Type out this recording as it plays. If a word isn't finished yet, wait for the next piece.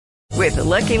With the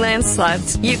Lucky Land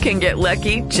Slots, you can get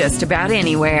lucky just about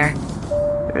anywhere.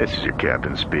 This is your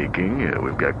captain speaking.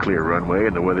 We've got clear runway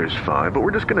and the weather's fine, but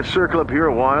we're just going to circle up here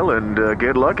a while and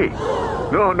get lucky.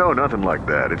 No, nothing like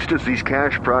that. It's just these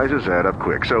cash prizes add up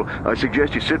quick. So I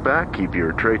suggest you sit back, keep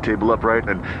your tray table upright,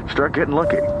 and start getting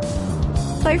lucky.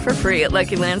 Play for free at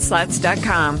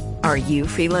LuckyLandSlots.com. Are you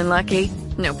feeling lucky?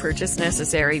 No purchase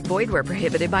necessary. Void where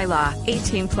prohibited by law.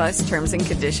 18 plus terms and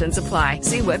conditions apply.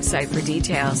 See website for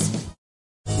details.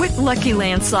 With Lucky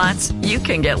Land Slots, you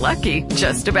can get lucky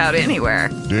just about anywhere.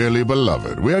 Dearly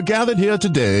beloved, we are gathered here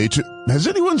today to... Has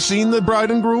anyone seen the bride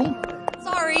and groom?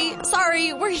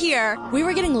 Sorry, we're here. We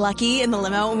were getting lucky in the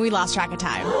limo and we lost track of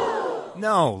time.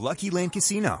 No, Lucky Land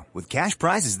Casino, with cash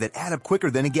prizes that add up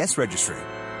quicker than a guest registry.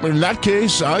 In that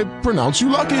case, I pronounce you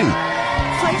lucky.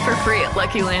 Play for free at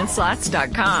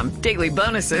LuckyLandSlots.com. Daily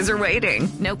bonuses are waiting.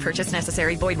 No purchase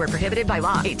necessary. Void where prohibited by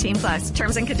law. 18 plus.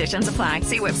 Terms and conditions apply.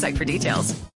 See website for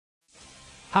details.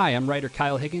 Hi, I'm writer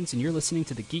Kyle Higgins, and you're listening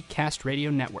to the Geekcast Radio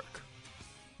Network.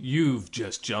 You've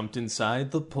just jumped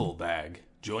inside the pull bag.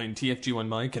 Join TFG1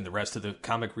 Mike and the rest of the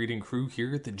comic reading crew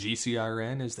here at the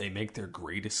GCRN as they make their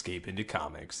great escape into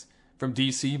comics. From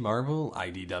DC, Marvel,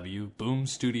 IDW, Boom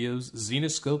Studios,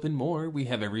 Zenoscope, and more, we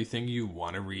have everything you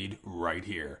want to read right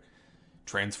here.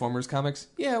 Transformers comics?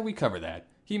 Yeah, we cover that.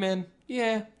 He-Man?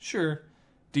 Yeah, sure.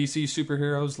 DC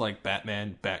superheroes like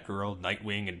Batman, Batgirl,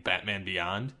 Nightwing, and Batman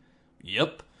Beyond?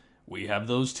 Yep, we have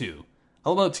those too.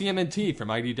 How about TMNT from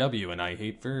IDW and I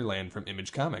Hate Fairyland from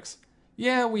Image Comics?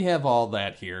 Yeah, we have all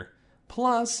that here.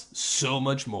 Plus, so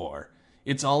much more.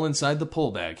 It's all inside the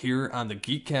pull bag here on the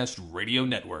Geekcast Radio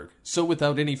Network. So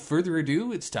without any further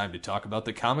ado, it's time to talk about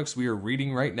the comics we are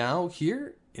reading right now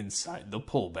here inside the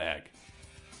pull bag.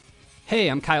 Hey,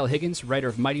 I'm Kyle Higgins, writer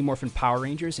of Mighty Morphin Power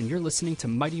Rangers, and you're listening to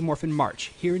Mighty Morphin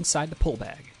March here inside the pull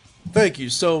bag. Thank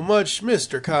you so much,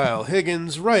 Mr. Kyle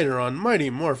Higgins, writer on Mighty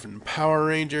Morphin Power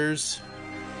Rangers.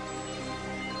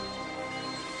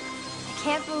 I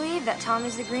can't believe that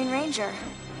Tommy's the Green Ranger.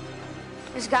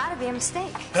 There's gotta be a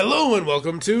mistake. Hello and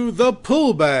welcome to The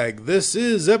Pull Bag. This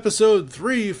is episode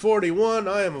 341.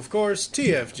 I am, of course,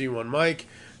 TFG1 Mike.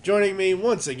 Joining me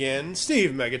once again,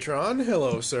 Steve Megatron.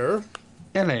 Hello, sir.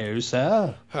 Hello,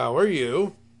 sir. How are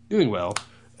you? Doing well.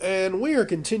 And we are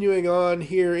continuing on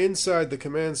here inside the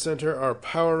Command Center, our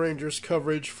Power Rangers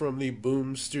coverage from the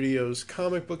Boom Studios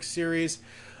comic book series.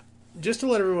 Just to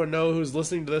let everyone know who's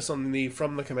listening to this on the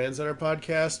From the Command Center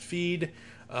podcast feed,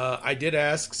 I did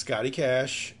ask Scotty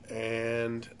Cash,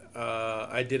 and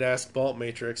I did ask Balt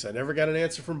Matrix. I never got an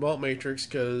answer from Balt Matrix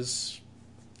because,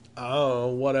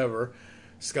 whatever.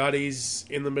 Scotty's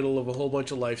in the middle of a whole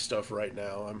bunch of life stuff right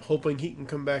now. I'm hoping he can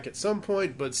come back at some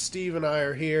point, but Steve and I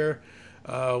are here.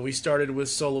 We started with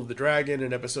Soul of the Dragon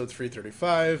in episode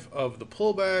 335 of The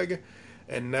Pull Bag,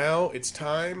 and now it's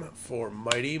time for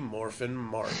Mighty Morphin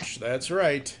March. That's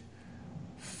right.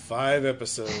 5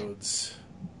 episodes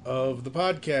of the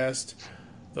podcast,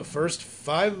 the first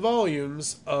 5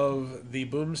 volumes of the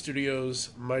Boom Studios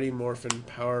Mighty Morphin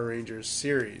Power Rangers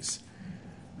series.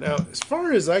 Now, as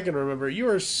far as I can remember, you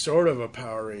were sort of a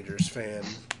Power Rangers fan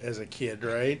as a kid,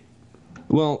 right?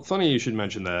 Well, funny you should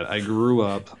mention that. I grew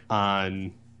up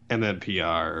on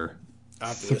MMPR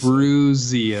through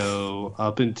Zeo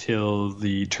up until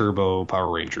the Turbo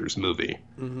Power Rangers movie.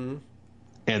 Mm-hmm.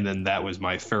 And then that was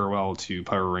my farewell to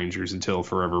Power Rangers until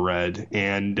Forever Red.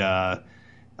 And the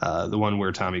one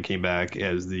where Tommy came back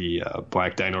as the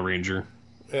Black Dino Ranger.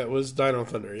 Yeah, it was Dino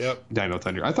Thunder, yep. Dino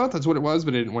Thunder. I thought that's what it was,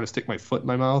 but I didn't want to stick my foot in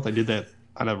my mouth. I did that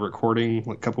on a recording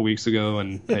a couple weeks ago,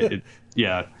 and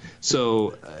yeah.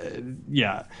 So,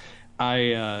 yeah.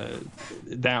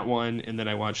 That one, and then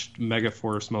I watched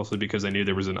Megaforce mostly because I knew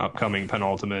there was an upcoming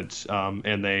penultimate,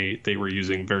 and they were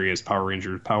using various Power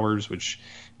Ranger powers, which,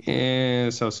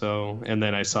 so. And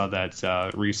then I saw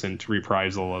that recent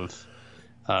reprisal of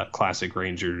Classic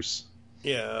Rangers.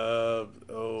 Yeah.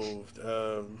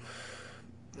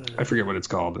 I forget what it's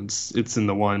called. It's in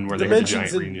the one where they had the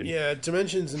giant reunion. Yeah,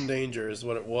 Dimensions in Danger is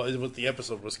what it was. What the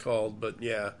episode was called, but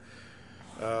yeah.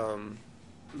 I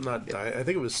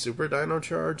think it was Super Dino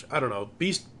Charge. I don't know.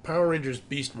 Power Rangers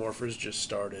Beast Morphers just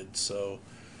started, so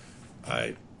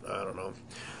I don't know.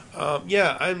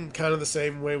 Yeah, I'm kind of the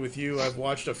same way with you. I've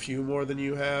watched a few more than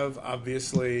you have.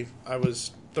 Obviously, I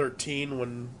was 13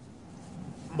 when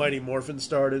Mighty Morphin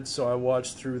started, so I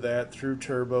watched through that, through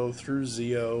Turbo, through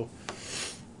Zeo.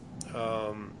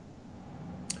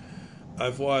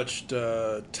 I've watched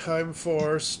Time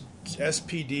Force,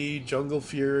 SPD, Jungle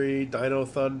Fury, Dino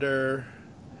Thunder,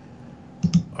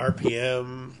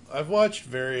 RPM. I've watched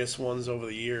various ones over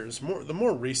the years. The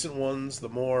more recent ones, the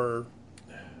more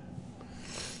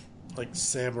like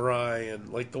Samurai and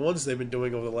like the ones they've been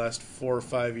doing over the last 4 or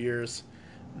 5 years.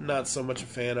 Not so much a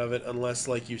fan of it, unless,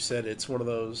 like you said, it's one of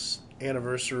those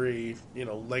anniversary,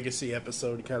 legacy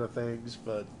episode kind of things.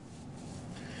 But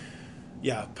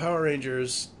yeah, Power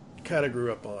Rangers kind of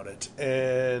grew up on it,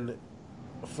 and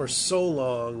for so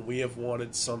long we have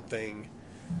wanted something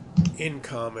in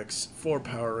comics for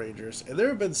Power Rangers, and there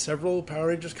have been several Power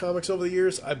Rangers comics over the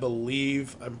years. I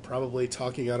believe I'm probably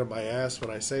talking out of my ass when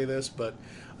I say this, but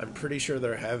I'm pretty sure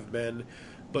there have been.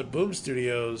 But Boom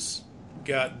Studios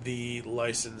got the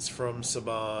license from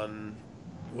Saban,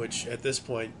 which at this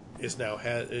point is now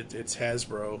it's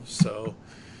Hasbro. So,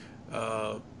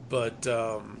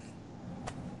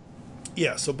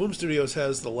 yeah. So Boom Studios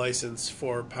has the license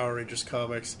for Power Rangers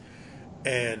comics,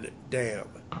 and damn,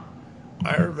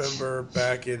 I remember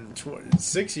back in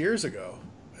 6 years ago.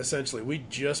 Essentially, we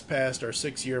just passed our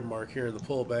 6-year mark here in the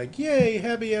Pullback. Yay!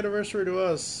 Happy anniversary to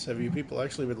us. Have you people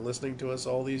actually been listening to us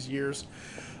all these years?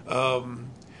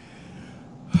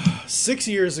 6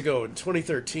 years ago in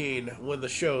 2013, when the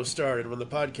show started, when the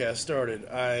podcast started,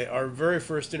 our very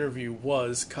first interview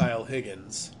was Kyle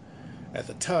Higgins. At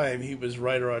the time, he was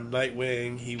writer on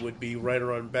Nightwing. He would be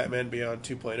writer on Batman Beyond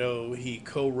 2.0. He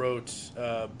co-wrote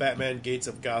Batman Gates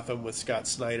of Gotham with Scott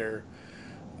Snyder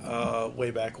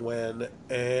way back when.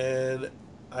 And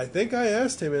I think I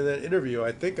asked him in that interview,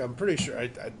 I'm pretty sure, I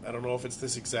don't know if it's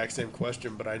this exact same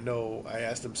question, but I know I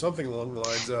asked him something along the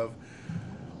lines of,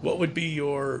 what would be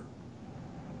your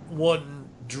one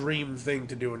dream thing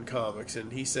to do in comics?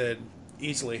 And he said,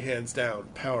 easily, hands down,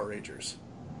 Power Rangers.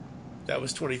 That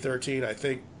was 2013. I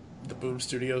think the Boom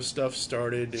Studios stuff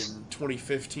started in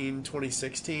 2015,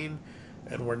 2016,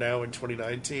 and we're now in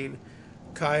 2019.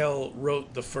 Kyle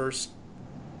wrote the first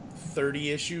 30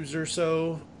 issues or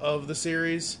so of the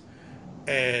series,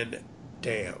 and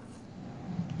damn,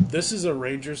 this is a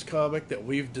Rangers comic that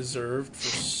we've deserved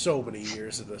for so many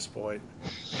years at this point.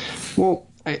 Well,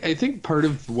 I think part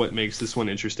of what makes this one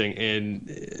interesting,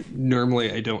 and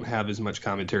normally I don't have as much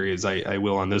commentary as I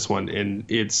will on this one, and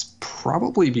it's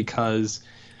probably because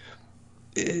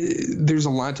there's a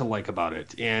lot to like about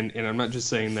it. And I'm not just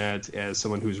saying that as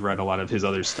someone who's read a lot of his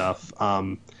other stuff.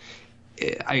 I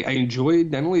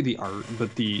enjoyed not only the art,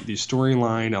 but the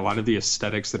storyline, a lot of the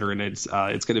aesthetics that are in it.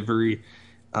 It's got a very...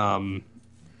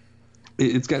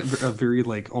 It's got a very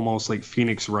almost like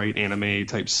Phoenix Wright anime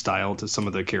type style to some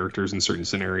of the characters in certain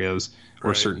scenarios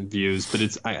or certain views.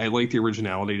 But I like the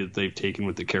originality that they've taken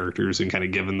with the characters and kind of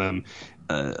given them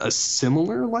a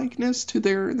similar likeness to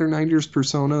their 90s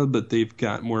persona, but they've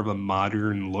got more of a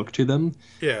modern look to them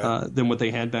than what they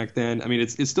had back then. I mean,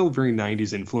 it's still very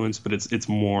 90s influence, but it's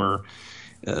more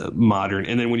modern.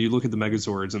 And then when you look at the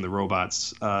Megazords and the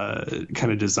robots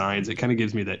kind of designs, it kind of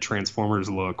gives me that Transformers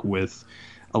look with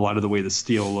a lot of the way the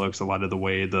steel looks, a lot of the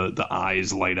way the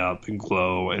eyes light up and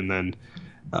glow, and then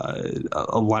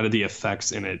a lot of the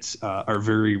effects in it are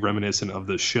very reminiscent of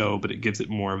the show, but it gives it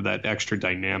more of that extra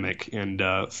dynamic and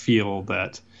feel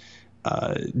that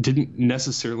didn't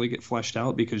necessarily get fleshed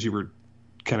out because you were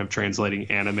kind of translating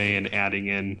anime and adding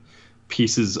in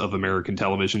pieces of American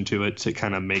television to it to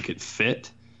kind of make it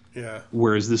fit. Yeah.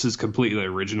 Whereas this is completely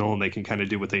original and they can kind of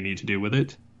do what they need to do with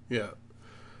it. Yeah.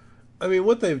 I mean,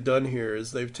 what they've done here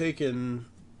is they've taken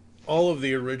all of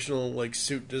the original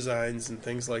suit designs and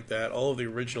things like that, all of the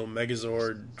original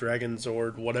Megazord, Dragon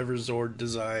Zord, whatever Zord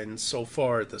designs so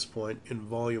far at this point in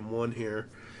Volume 1 here,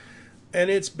 and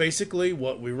it's basically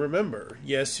what we remember.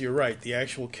 Yes, you're right, the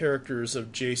actual characters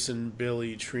of Jason,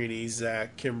 Billy, Trini,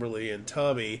 Zach, Kimberly, and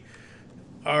Tommy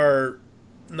are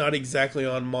not exactly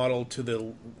on model to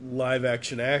the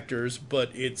live-action actors,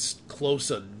 but it's close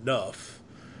enough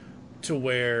to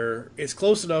where it's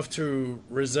close enough to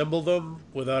resemble them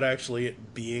without actually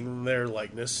it being their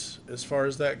likeness as far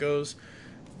as that goes.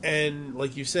 And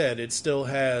like you said, it still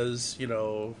has,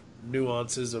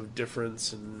 nuances of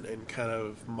difference and kind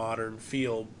of modern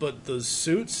feel. But the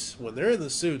suits, when they're in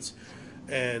the suits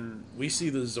and we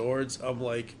see the Zords, I'm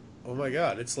like, oh my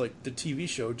god, it's like the TV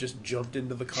show just jumped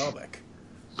into the comic.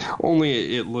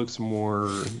 Only it looks more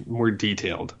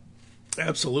detailed.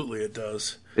 Absolutely, it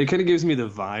does. It kind of gives me the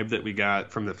vibe that we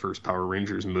got from the first Power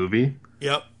Rangers movie.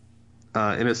 Yep.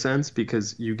 In a sense,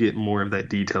 because you get more of that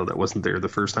detail that wasn't there the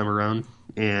first time around,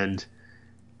 and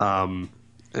I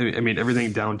mean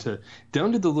everything down to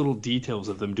the little details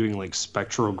of them doing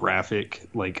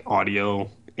spectrographic audio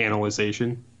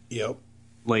analyzation. Yep.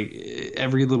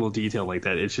 Every little detail like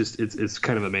that. It's just it's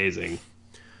kind of amazing.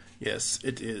 Yes,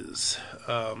 it is.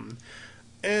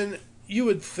 And you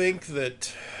would think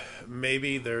that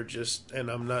maybe they're just, and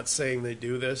I'm not saying they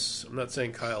do this, I'm not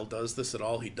saying Kyle does this at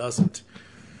all, he doesn't.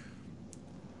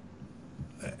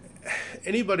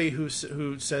 anybody who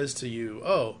says to you,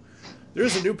 "Oh,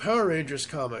 there's a new Power Rangers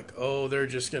comic. Oh, they're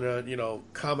just gonna,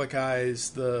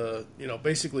 comicize the,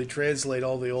 basically translate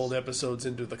all the old episodes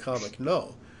into the comic."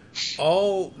 No.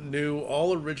 All new,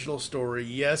 all original story.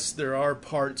 Yes, there are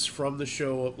parts from the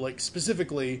show, like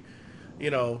specifically,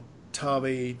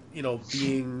 Tommy,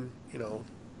 being,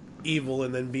 evil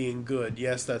and then being good.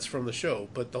 Yes, that's from the show.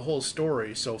 But the whole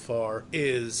story so far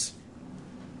is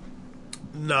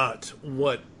not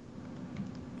what,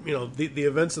 the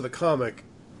events of the comic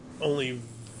only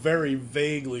very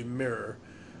vaguely mirror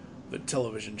the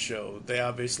television show. They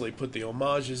obviously put the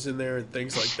homages in there and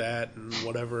things like that and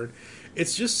whatever.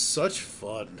 It's just such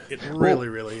fun. It really,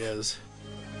 really is.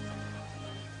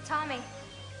 Tommy,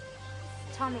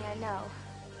 I know.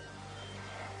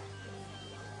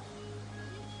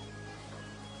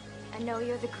 I know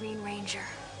you're the Green Ranger.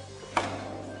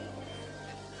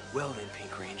 Well then,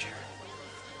 Pink Ranger,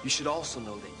 you should also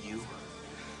know that you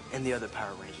and the other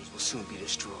Power Rangers will soon be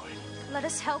destroyed. Let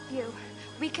us help you.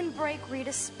 We can break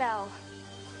Rita's spell.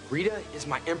 Rita is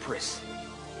my empress.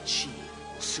 She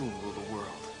will soon rule the world.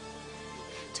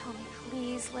 Tommy,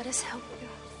 please, let us help you.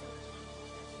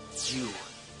 You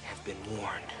have been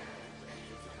warned.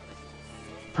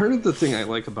 Part of the thing I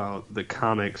like about the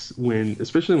comics,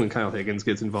 especially when Kyle Higgins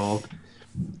gets involved,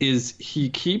 is he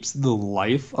keeps the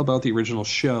life about the original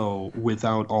show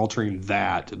without altering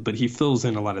that, but he fills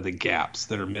in a lot of the gaps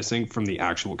that are missing from the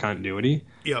actual continuity.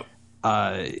 Yep.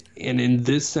 And in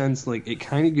this sense, like, it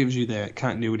kind of gives you that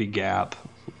continuity gap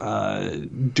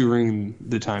during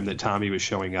the time that Tommy was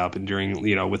showing up, and during,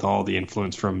 with all the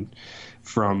influence from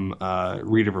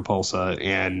Rita Repulsa,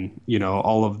 and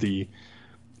all of the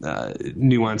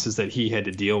nuances that he had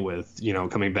to deal with,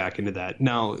 coming back into that.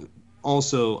 Now,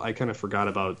 also, I kind of forgot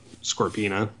about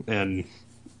Scorpina and,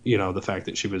 the fact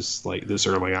that she was, like, this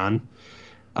early on.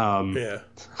 Yeah.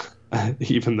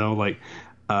 Even though, like,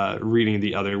 reading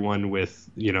the other one with,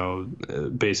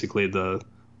 basically the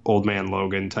old man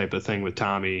Logan type of thing with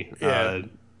Tommy, yeah.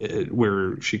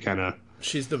 Where she kind of...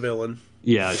 She's the villain.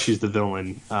 Yeah, she's the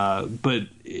villain. But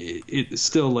it's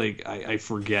still, like, I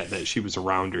forget that she was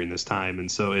around during this time, and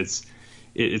so it's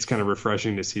kind of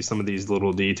refreshing to see some of these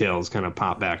little details kind of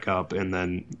pop back up, and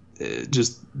then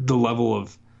just the level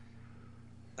of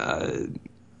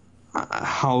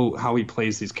how he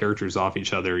plays these characters off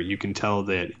each other. You can tell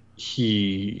that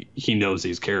he knows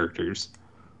these characters.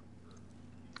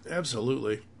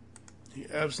 Absolutely. He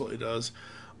absolutely does.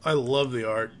 I love the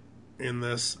art in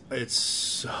this. It's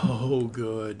so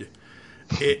good.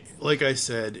 It, like I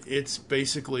said, it's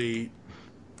basically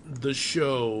the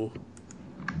show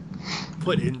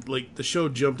put in, like, the show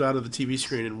jumped out of the TV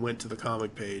screen and went to the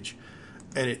comic page,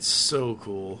 and it's so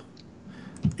cool.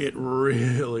 It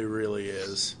really, really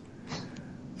is.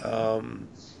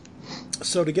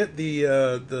 So to get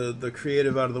the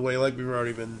creative out of the way, like we've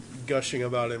already been gushing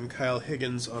about him, Kyle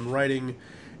Higgins on writing,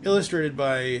 illustrated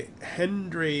by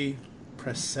Hendry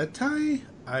Presetti.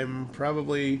 I'm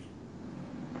probably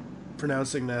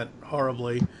pronouncing that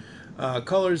horribly.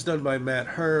 Colors done by Matt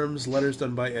Herms, letters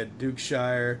done by Ed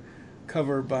Dukeshire,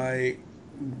 cover by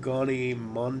Goni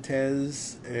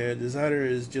Montez, and designer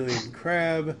is Gillian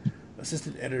Crabb,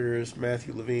 assistant editors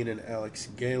Matthew Levine and Alex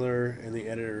Gaylor, and the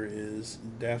editor is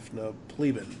Daphna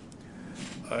Pleben.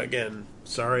 Again,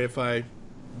 sorry if I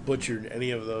butchered any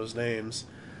of those names.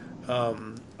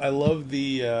 I love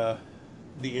the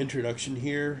introduction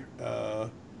here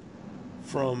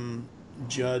from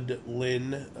Judd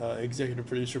Lynn, executive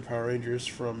producer Power Rangers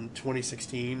from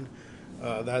 2016.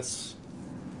 That's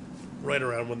right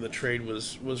around when the trade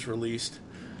was released.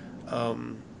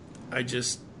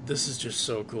 This is just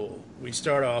so cool. We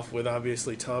start off with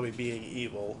obviously Tommy being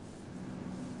evil.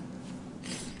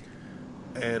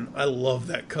 And I love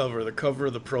that cover. The cover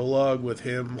of the prologue with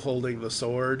him holding the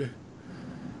sword.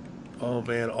 Oh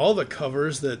man, all the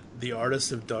covers that the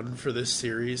artists have done for this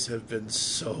series have been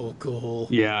so cool.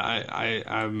 Yeah,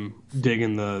 I'm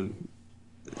digging the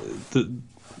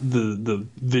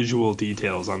visual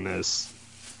details on this.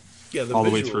 Yeah, the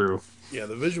way through. Yeah,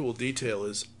 the visual detail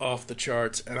is off the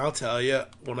charts, and I'll tell you,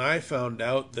 when I found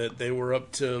out that they were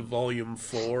up to Volume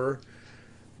 4,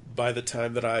 by the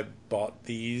time that I bought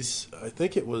these, I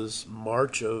think it was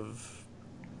March of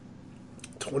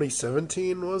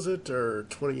 2017, was it? Or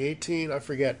 2018? I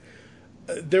forget.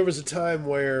 There was a time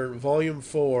where Volume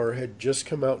 4 had just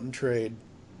come out in trade,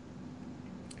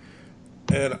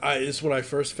 and it's when I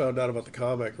first found out about the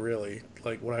comic, really.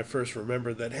 Like, when I first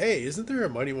remembered that, hey, isn't there a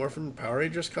Mighty Morphin Power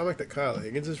Rangers comic that Kyle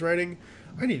Higgins is writing?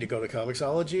 I need to go to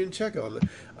Comixology and check on it.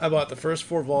 I bought the first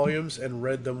 4 volumes and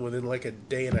read them within like a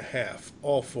day and a half,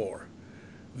 all 4.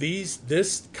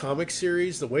 This comic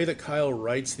series, the way that Kyle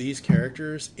writes these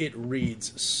characters, it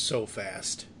reads so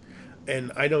fast.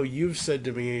 And I know you've said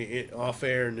to me off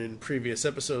air and in previous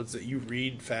episodes that you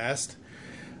read fast.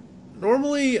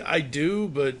 Normally I do,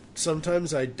 but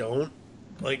sometimes I don't.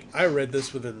 Like, I read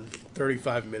this within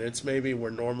 35 minutes maybe,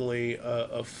 where normally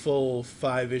a full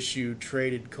 5-issue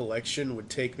traded collection would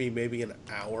take me maybe an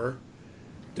hour,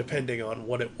 depending on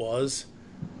what it was.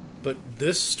 But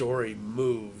this story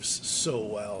moves so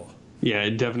well. Yeah,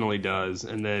 it definitely does.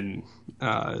 And then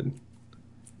a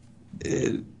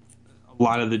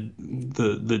lot of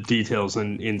the details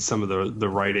in some of the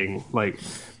writing, like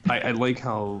I like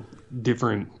how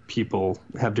different people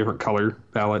have different color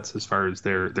palettes as far as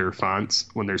their fonts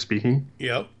when they're speaking.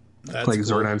 Yep. That's like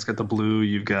cool. Zordon's got the blue,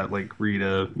 you've got like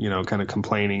Rita, kind of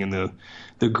complaining, and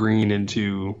the green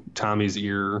into Tommy's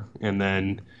ear, and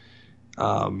then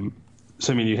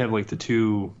so I mean you have like the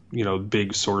two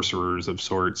big sorcerers of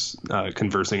sorts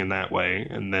conversing in that way,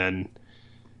 and then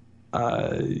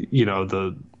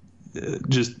the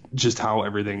just how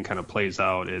everything kind of plays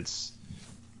out. It's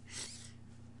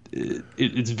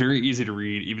very easy to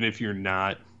read, even if you're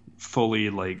not fully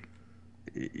like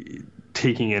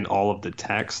taking in all of the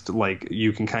text. Like,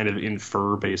 you can kind of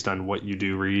infer based on what you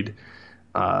do read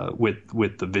with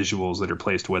the visuals that are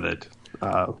placed with it,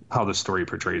 how the story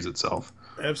portrays itself.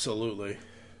 Absolutely.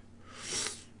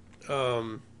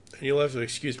 And you'll have to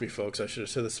excuse me, folks. I should have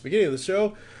said this at the beginning of the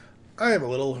show. I am a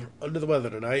little under the weather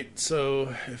tonight,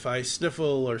 so if I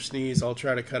sniffle or sneeze, I'll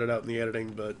try to cut it out in the editing,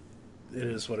 but it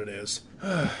is what it is.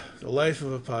 The life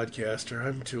of a podcaster.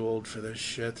 I'm too old for this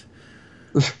shit.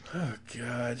 Oh,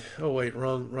 God. Oh, wait,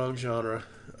 wrong genre.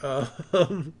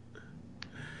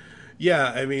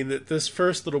 Yeah, I mean, this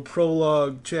first little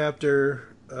prologue chapter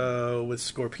with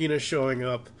Scorpina showing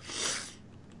up,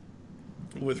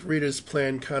 with Rita's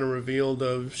plan kind of revealed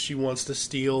of she wants to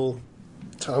steal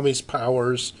Tommy's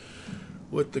powers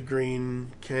with the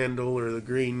green candle or the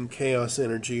green chaos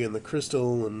energy and the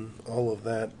crystal and all of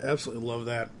that. Absolutely love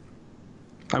that.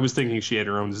 I was thinking she had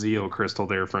her own Zeo crystal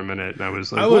there for a minute, and I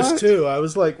was like, I was too. I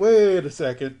was like, wait a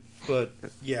second. But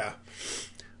yeah.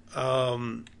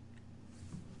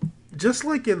 Just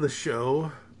like in the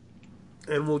show,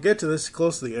 and we'll get to this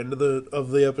close to the end of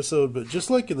the episode, but just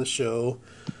like in the show,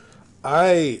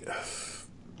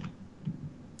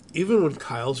 even when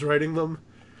Kyle's writing them,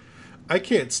 I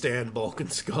can't stand Bulk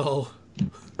and Skull.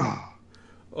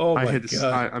 Oh my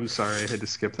God. I'm sorry, I had to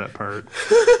skip that part.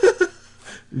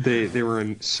 They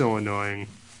were so annoying.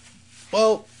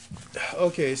 Well,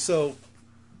 okay, so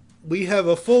we have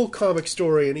a full comic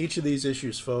story in each of these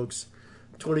issues, folks.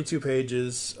 22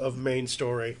 pages of main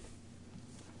story,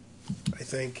 I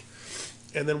think.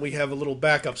 And then we have a little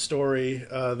backup story,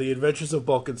 The Adventures of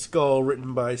Bulk and Skull,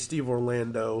 written by Steve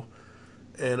Orlando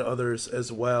and others as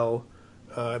well.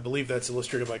 I believe that's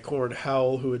illustrated by Corin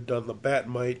Howell, who had done the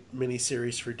Batmite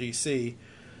miniseries for DC.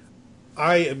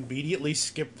 I immediately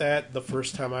skipped that the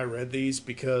first time I read these,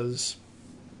 because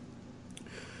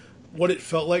what it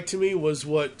felt like to me was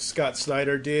what Scott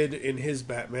Snyder did in his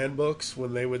Batman books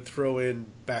when they would throw in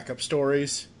backup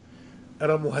stories. And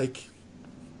I'm like,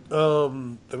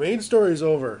 the main story's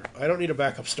over. I don't need a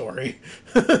backup story.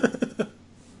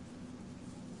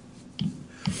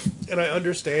 And I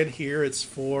understand here it's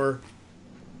for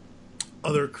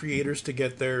other creators to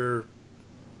get their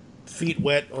feet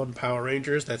wet on Power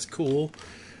Rangers. That's cool.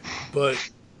 But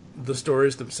the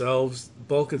stories themselves,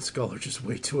 Bulk and Skull, are just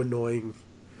way too annoying.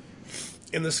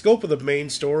 In the scope of the main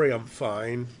story, I'm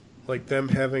fine. Like them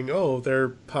having, their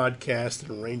podcast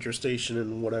and Ranger Station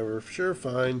and whatever. Sure,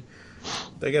 fine.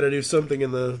 They got to do something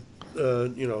in the,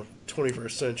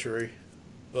 21st century.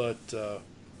 But,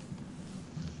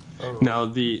 now,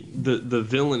 the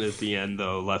villain at the end,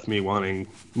 though, left me wanting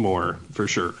more, for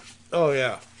sure. Oh,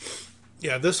 yeah.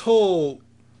 Yeah, this whole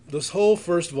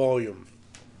first volume,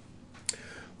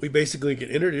 we basically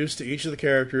get introduced to each of the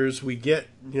characters. We get,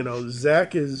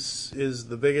 Zach is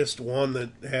the biggest one that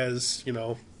has,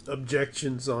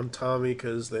 objections on Tommy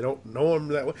because they don't know him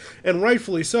that way. And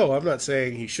rightfully so. I'm not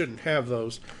saying he shouldn't have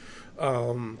those.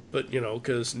 But,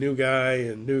 because new guy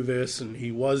and knew this, and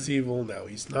he was evil, now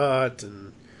he's not,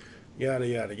 and yada,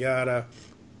 yada, yada.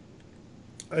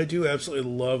 I do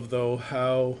absolutely love, though,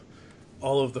 how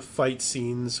all of the fight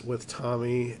scenes with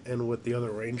Tommy and with the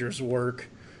other Rangers work.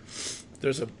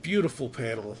 There's a beautiful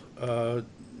panel,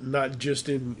 not just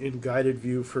in guided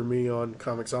view for me on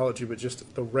Comixology, but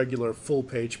just the regular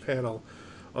full-page panel.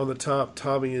 On the top,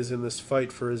 Tommy is in this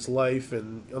fight for his life,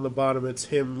 and on the bottom it's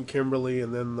him, Kimberly,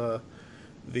 and then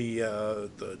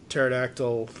the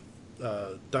pterodactyl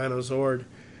Dinozord,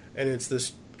 and it's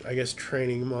this, I guess,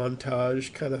 training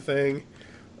montage kind of thing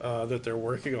that they're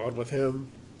working on with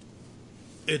him.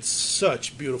 It's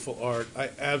such beautiful art.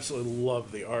 I absolutely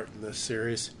love the art in this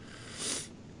series.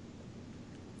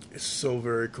 It's so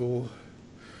very cool.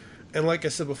 And like I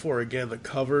said before, again, the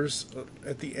covers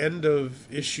at the end of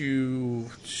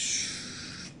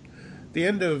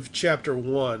chapter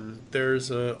 1,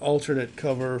 there's an alternate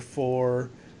cover for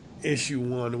issue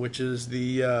 1, which is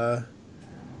the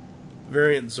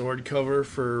variant Zord cover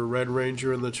for Red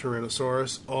Ranger and the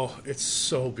Tyrannosaurus. Oh, it's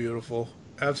so beautiful.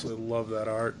 Absolutely love that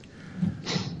art.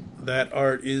 That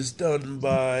art is done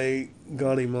by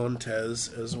Gani Montez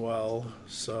as well.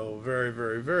 So very,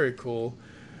 very, very cool.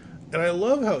 And I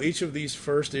love how each of these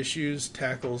first issues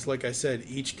tackles, like I said,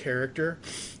 each character.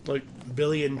 Like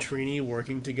Billy and Trini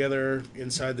working together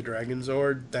inside the Dragon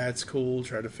Zord. That's cool.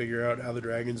 Try to figure out how the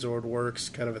Dragon Zord works,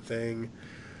 kind of a thing.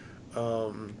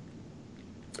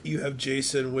 You have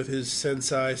Jason with his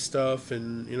sensei stuff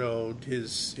and, you know,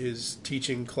 his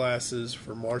teaching classes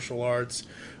for martial arts,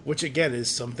 which again is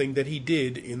something that he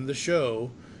did in the show,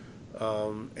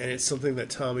 and it's something that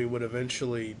Tommy would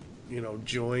eventually, you know,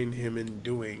 join him in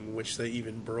doing, which they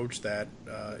even broach that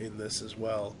in this as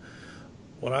well.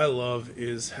 What I love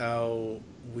is how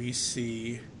we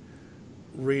see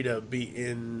Rita be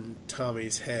in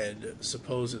Tommy's head,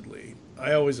 supposedly.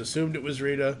 I always assumed it was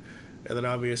Rita. And then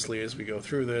obviously as we go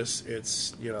through this,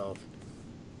 it's, you know,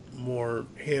 more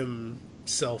him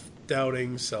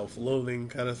self-doubting, self-loathing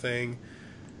kind of thing.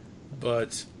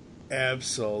 But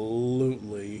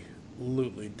absolutely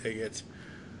dig it.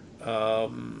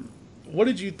 What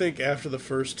did you think after the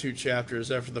first 2 chapters,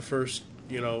 after the first,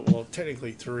 you know, well,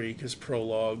 technically 3 because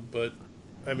prologue, but,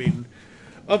 I mean,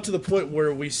 up to the point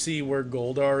where we see where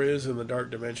Goldar is in the Dark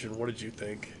Dimension, what did you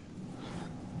think?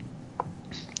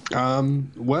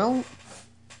 Well,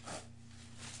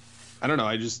 I don't know.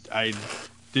 I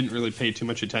didn't really pay too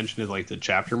much attention to like the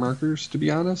chapter markers, to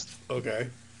be honest. Okay.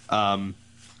 I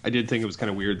did think it was kind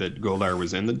of weird that Goldar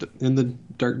was in the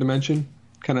Dark Dimension,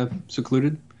 kind of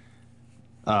secluded.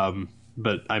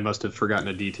 But I must have forgotten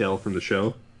a detail from the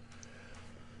show.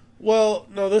 Well,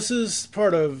 no, this is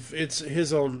part of it's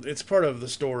part of the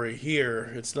story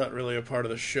here. It's not really a part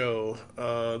of the show.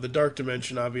 The Dark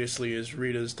Dimension obviously is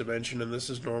Rita's dimension, and this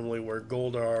is normally where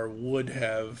Goldar would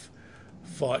have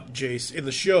fought Jason. In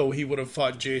the show, he would have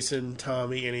fought Jason,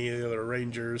 Tommy, any of the other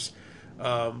Rangers.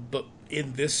 But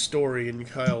in this story, in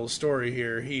Kyle's story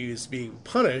here, he is being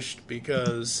punished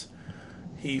because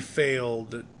he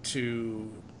failed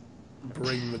to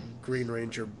bring the Green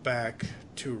Ranger back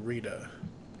to Rita.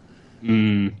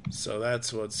 So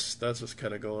that's what's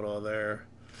kind of going on there.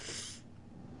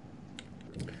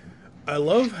 I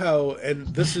love how, and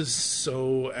this is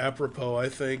so apropos, I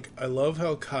think, I love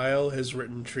how Kyle has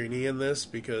written Trini in this,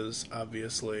 because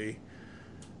obviously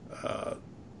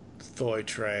Thoy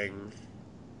Trang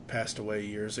passed away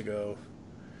years ago,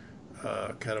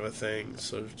 kind of a thing,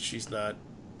 so she's not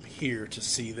here to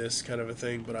see this kind of a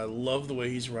thing, but I love the way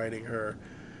he's writing her,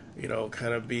 you know,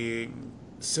 kind of being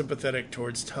sympathetic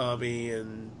towards Tommy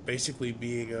and basically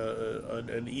being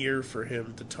an ear for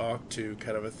him to talk to,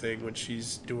 kind of a thing, when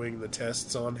she's doing the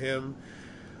tests on him.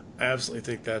 I absolutely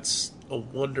think that's a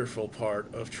wonderful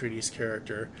part of Trini's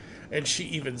character. And she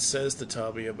even says to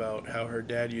Tommy about how her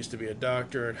dad used to be a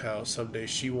doctor and how someday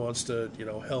she wants to, you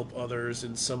know, help others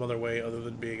in some other way other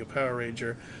than being a Power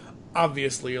Ranger,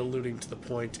 obviously alluding to the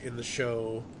point in the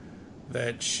show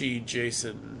that she,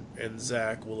 Jason, and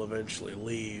Zach will eventually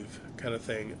leave, kind of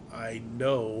thing. I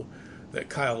know that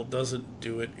Kyle doesn't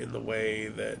do it in the way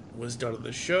that was done in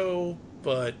the show,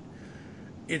 but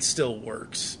it still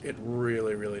works. It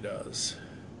really, really does.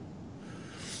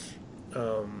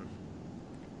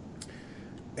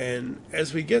 And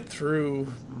as we get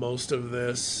through most of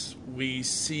this, we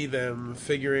see them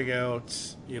figuring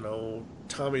out, you know,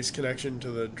 Tommy's connection to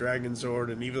the Dragon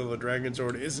Zord, and even though the Dragon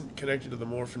Zord isn't connected to the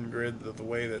Morphin Grid the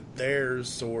way that their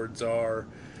swords are,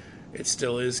 it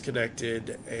still is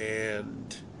connected,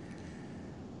 and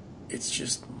it's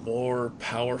just more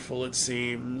powerful, it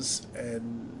seems,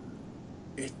 and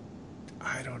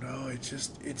I don't know,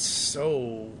 it's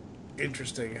so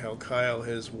interesting how Kyle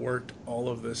has worked all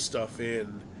of this stuff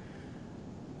in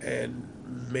and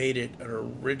made it an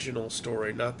original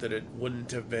story. Not that it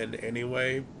wouldn't have been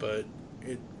anyway, but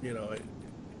it, you know,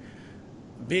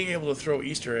 being able to throw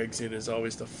Easter eggs in is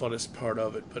always the funnest part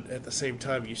of it, but at the same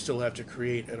time you still have to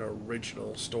create an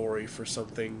original story for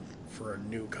something, for a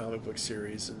new comic book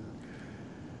series, and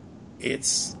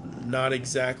it's not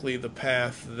exactly the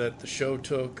path that the show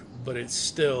took, but it's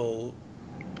still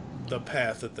the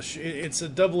path that it's a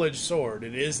double-edged sword.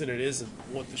 It is and it isn't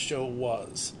what the show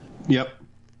was. Yep.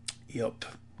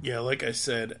 Yeah, like I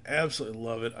said, absolutely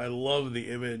love it. I love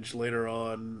the image later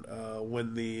on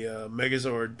when the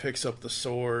Megazord picks up the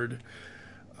sword.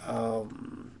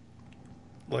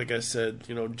 Like I said,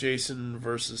 Jason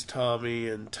versus Tommy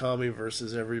and Tommy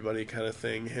versus everybody kind of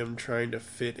thing. Him trying to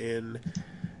fit in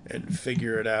and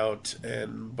figure it out.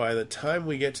 And by the time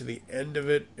we get to the end of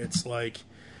it, it's like,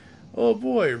 oh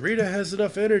boy, Rita has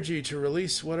enough energy to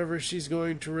release whatever she's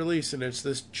going to release. And it's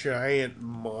this giant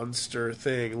monster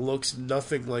thing. Looks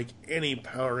nothing like any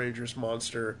Power Rangers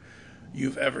monster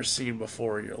you've ever seen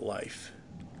before in your life.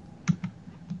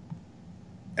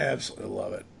 Absolutely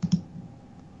love it.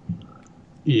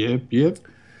 Yep.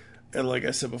 And like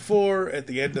I said before, at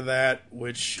the end of that,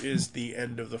 which is the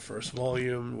end of the first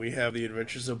volume, we have The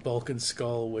Adventures of Bulk and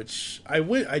Skull, which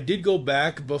I did go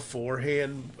back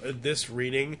beforehand this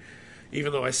reading,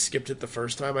 even though I skipped it the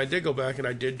first time. I did go back and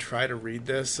I did try to read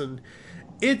this, and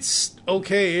it's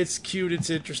okay, it's cute, it's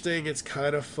interesting, it's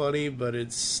kind of funny, but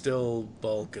it's still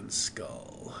Bulk and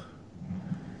Skull.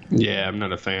 Yeah, I'm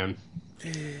not a fan.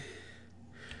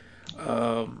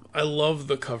 I love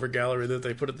the cover gallery that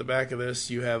they put at the back of this.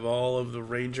 You have all of the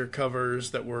Ranger covers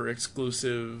that were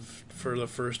exclusive for the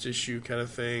first issue kind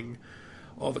of thing.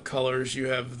 All the colors. You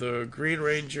have the Green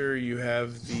Ranger. You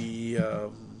have the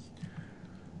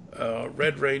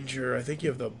Red Ranger. I think you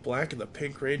have the Black and the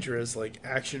Pink Ranger as like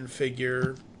action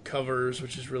figure covers,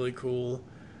 which is really cool.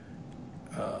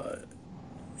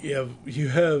 You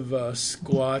have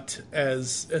Squat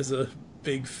as a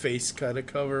big face kind of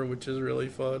cover, which is really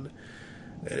fun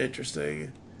and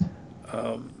interesting.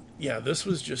 Yeah, this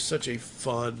was just such a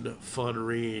fun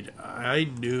read. I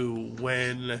knew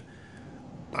when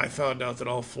I found out that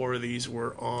all 4 of these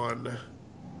were on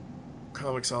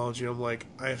Comixology, I'm like,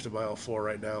 I have to buy all 4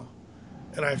 right now.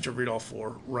 And I have to read all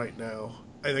 4 right now.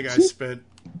 I think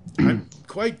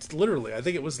quite literally, I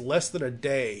think it was less than a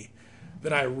day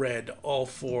that I read all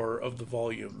 4 of the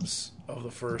volumes of the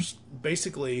first,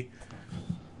 basically,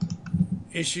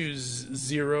 issues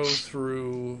 0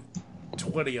 through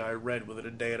 20 I read within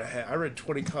a day and a half. I read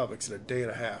 20 comics in a day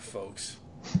and a half, folks.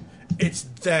 It's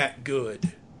that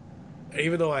good. And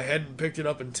even though I hadn't picked it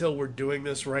up until we're doing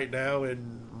this right now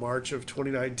in March of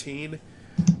 2019,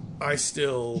 I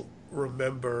still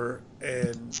remember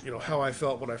and how I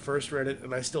felt when I first read it,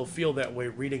 and I still feel that way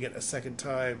reading it a second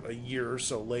time a year or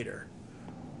so later.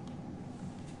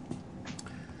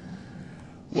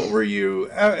 What were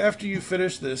you, after you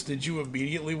finished this, did you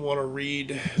immediately want to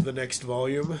read the next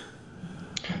volume?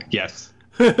 Yes.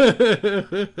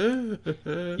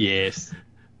 Yes.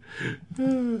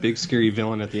 Big scary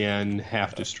villain at the end,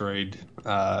 half destroyed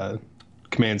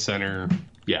command center.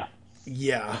 Yeah.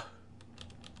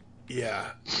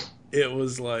 It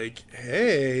was like,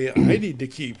 hey, I need to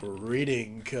keep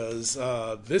reading because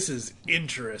this is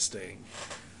interesting.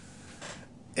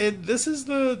 And this is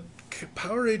the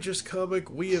Power Rangers comic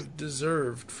we have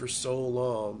deserved for so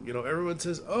long. Everyone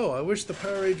says, oh, I wish the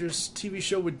Power Rangers TV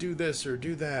show would do this or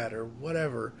do that or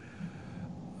whatever.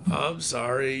 I'm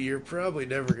sorry, you're probably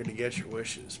never going to get your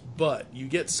wishes. But you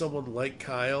get someone like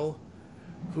Kyle,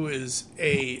 who is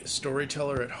a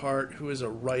storyteller at heart, who is a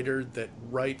writer that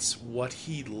writes what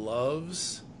he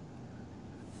loves,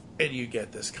 and you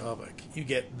get this comic. You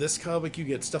get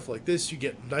stuff like this, you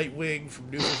get Nightwing from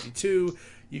New 52,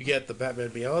 you get the Batman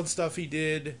Beyond stuff he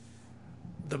did.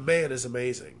 The man is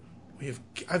amazing.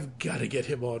 I've got to get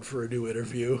him on for a new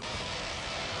interview.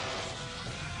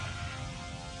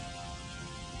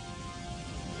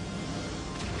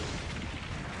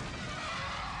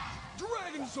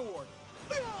 Dragon Zord!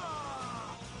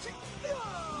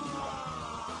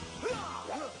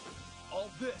 All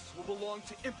this will belong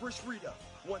to Empress Rita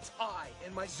once I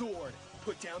and my Zord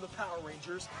put down the Power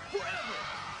Rangers forever!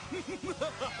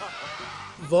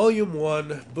 Volume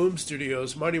 1, Boom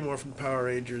Studios, Mighty Morphin Power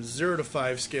Rangers, 0 to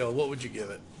 5 scale. What would you give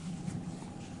it?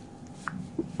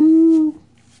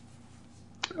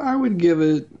 I would give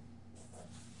it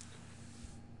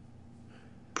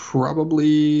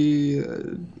probably...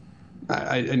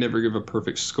 I never give a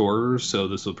perfect score, so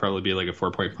this will probably be like a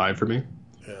 4.5 for me.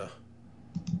 Yeah.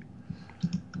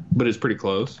 But it's pretty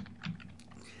close.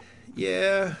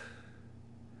 Yeah.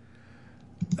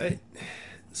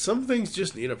 Some things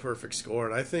just need a perfect score,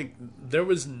 and I think there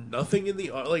was nothing in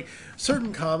the... Like,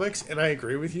 certain comics, and I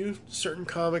agree with you, certain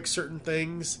comics, certain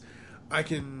things, I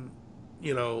can,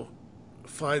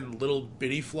 find little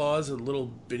bitty flaws and little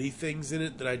bitty things in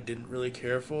it that I didn't really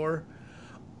care for.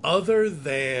 Other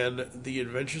than The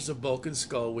Adventures of Bulk and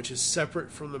Skull, which is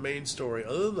separate from the main story,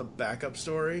 other than the backup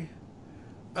story,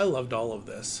 I loved all of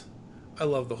this. I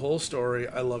loved the whole story.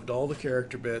 I loved all the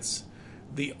character bits.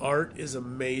 The art is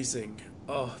amazing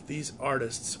Oh, these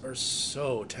artists are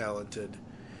so talented,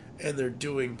 and they're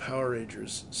doing Power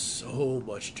Rangers so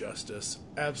much justice.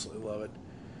 Absolutely love it.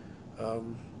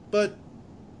 But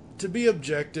to be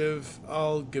objective,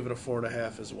 I'll give it a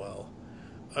 4.5 as well.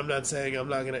 I'm not saying I'm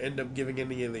not going to end up giving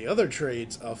any of the other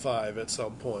trades a 5 at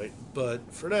some point,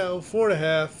 but for now,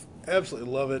 4.5. Absolutely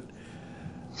love it.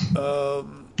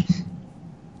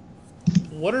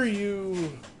 What are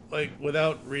you, like,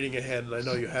 without reading ahead, and I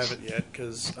know you haven't yet,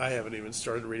 because I haven't even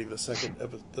started reading the second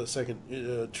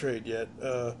trade yet.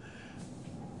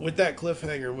 With that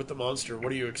cliffhanger with the monster,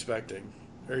 what are you expecting?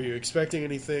 Are you expecting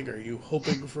anything? Are you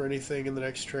hoping for anything in the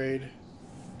next trade?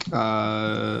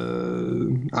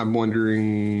 I'm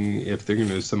wondering if they're going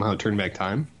to somehow turn back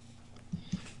time,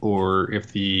 or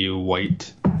if the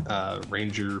white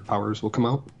Ranger powers will come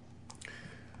out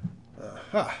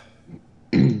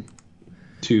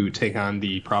to take on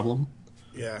the problem.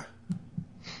 Yeah.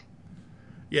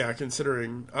 Yeah,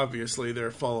 considering obviously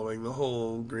they're following the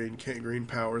whole green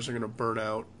powers are going to burn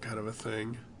out kind of a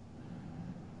thing.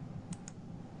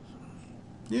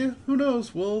 Yeah, who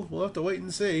knows? We'll have to wait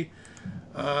and see.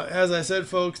 As I said,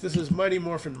 folks, this is Mighty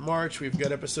Morphin March. We've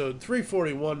got episode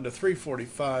 341 to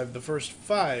 345, the first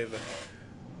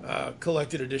 5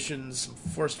 collected editions,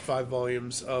 first 5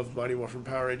 volumes of Mighty Morphin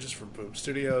Power Rangers from Boom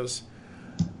Studios.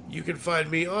 You can find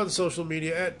me on social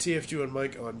media at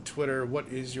TFG1Mike on Twitter. What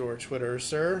is your Twitter,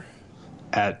 sir?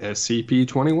 At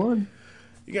SCP-21.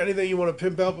 You got anything you want to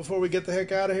pimp out before we get the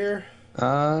heck out of here?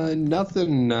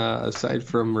 Nothing aside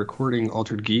from recording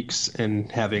Altered Geeks and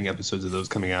having episodes of those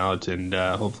coming out, and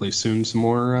hopefully soon some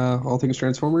more All Things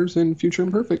Transformers and Future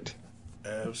Imperfect.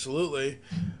 Absolutely.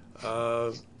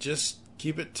 Just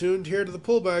keep it tuned here to the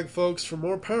Pullbag, folks, for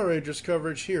more Power Rangers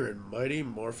coverage here in Mighty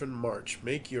Morphin March.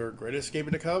 Make your great escape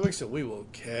into comics, and we will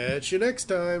catch you next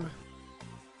time.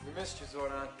 We missed you,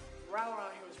 Zordon. Morale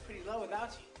around here was pretty low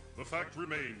without you. The fact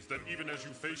remains that even as you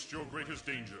faced your greatest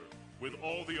danger, with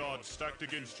all the odds stacked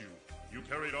against you, you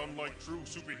carried on like true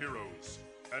superheroes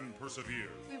and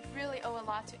persevered. We really owe a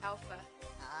lot to Alpha.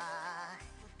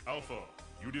 Alpha,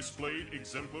 you displayed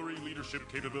exemplary leadership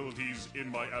capabilities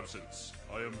in my absence.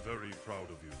 I am very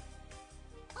proud of you.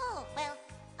 Oh, well,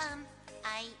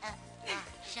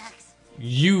 shucks.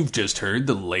 You've just heard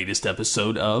the latest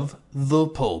episode of The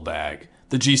Pullbag,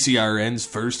 the GCRN's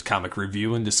first comic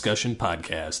review and discussion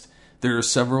podcast. There are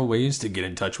several ways to get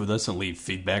in touch with us and leave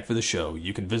feedback for the show.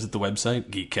 You can visit the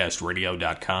website,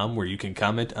 geekcastradio.com, where you can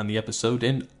comment on the episode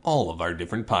and all of our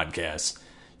different podcasts.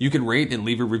 You can rate and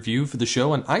leave a review for the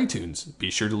show on iTunes.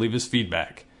 Be sure to leave us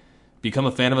feedback. Become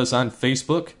a fan of us on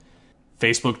Facebook,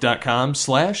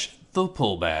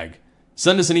 facebook.com/thepullbag.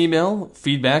 Send us an email,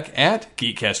 feedback at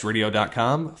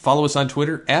geekcastradio.com. Follow us on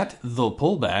Twitter at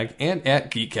thepullbag and at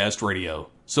geekcastradio.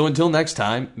 So until next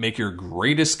time, make your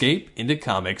great escape into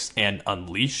comics and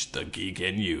unleash the geek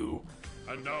in you.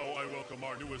 And now I welcome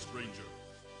our newest Ranger.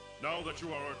 Now that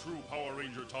you are a true Power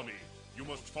Ranger Tommy, you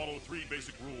must follow 3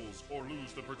 basic rules or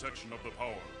lose the protection of the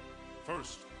power.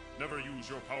 First, never use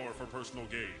your power for personal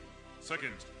gain.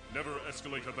 Second, never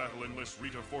escalate a battle unless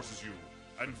Rita forces you.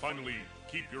 And finally,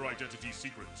 keep your identity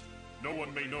secret. No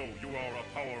one may know you are a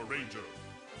Power Ranger.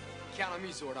 Count on me,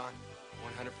 Zordon.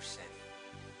 100%.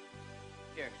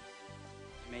 Here,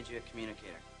 I made you a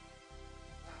communicator.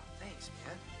 Wow, thanks,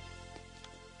 man.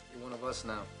 You're one of us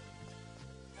now.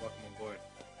 Welcome aboard.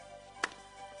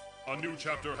 A new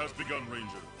chapter has begun,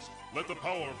 Rangers. Let the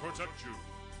power protect you.